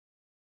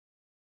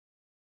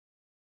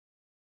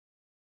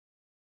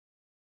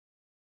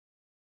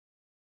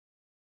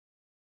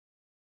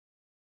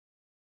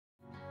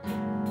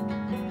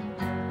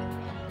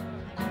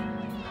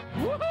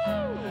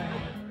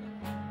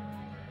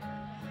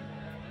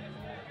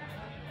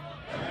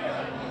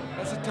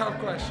a tough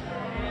question.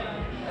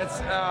 It's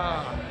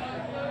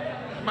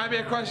might be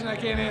a question I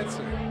can't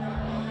answer.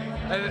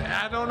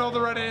 I don't know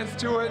the right answer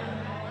to it.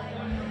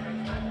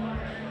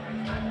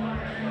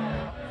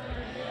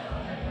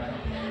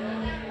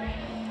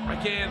 I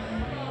can't.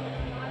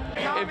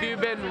 If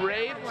you've been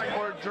raped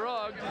or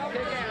drugged,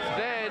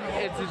 then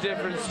it's a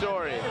different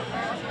story.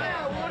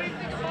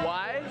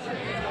 Why?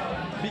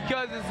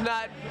 Because it's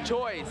not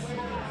choice.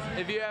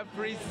 If you have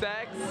free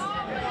sex,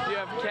 if you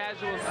have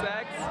casual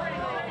sex,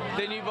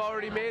 then you've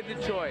already made the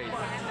choice.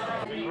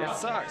 It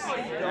sucks.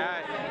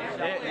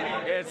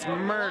 It's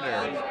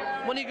murder.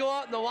 When you go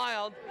out in the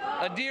wild,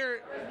 a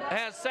deer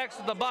has sex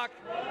with a buck.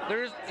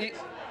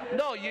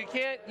 No, you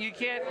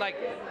can't like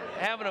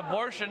have an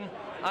abortion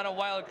on a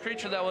wild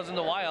creature that was in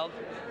the wild.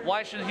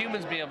 Why should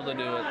humans be able to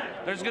do it?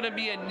 There's going to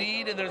be a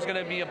need and there's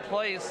going to be a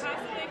place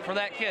for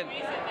that kid.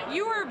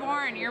 You were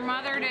born. Your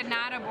mother did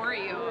not abort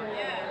you.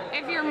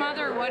 If your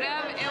mother would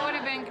have, it would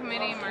have been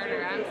committing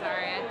murder. I'm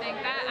sorry. I think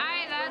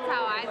that's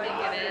how I think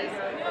it is.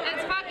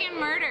 It's fucking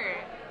murder.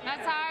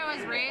 That's how I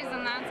was raised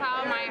and that's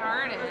how my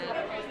heart is.